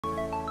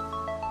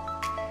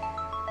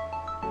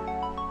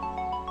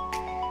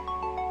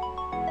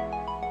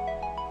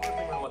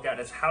at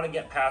is how to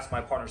get past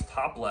my partner's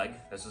top leg.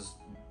 This is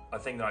a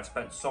thing that I've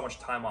spent so much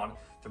time on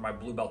through my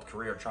blue belt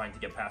career, trying to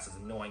get past his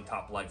annoying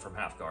top leg from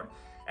half guard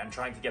and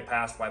trying to get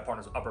past my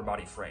partner's upper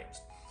body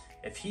frames.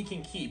 If he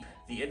can keep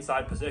the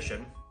inside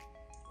position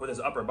with his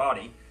upper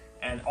body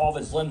and all of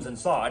his limbs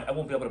inside, I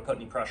won't be able to put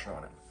any pressure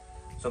on him.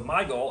 So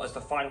my goal is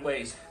to find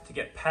ways to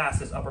get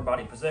past this upper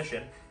body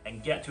position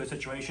and get to a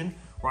situation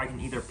where I can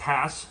either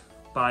pass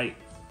by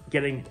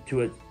getting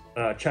to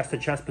a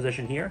chest-to-chest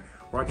position here,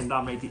 where I can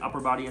dominate the upper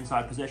body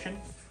inside position,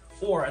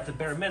 or at the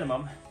bare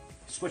minimum,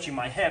 switching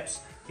my hips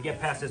to get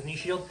past his knee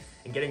shield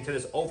and getting to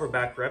this over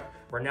back grip,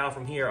 where now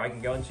from here I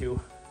can go into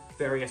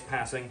various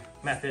passing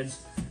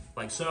methods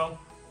like so,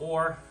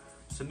 or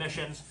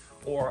submissions,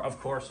 or of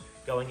course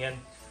going in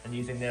and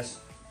using this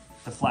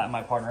to flatten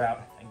my partner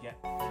out and get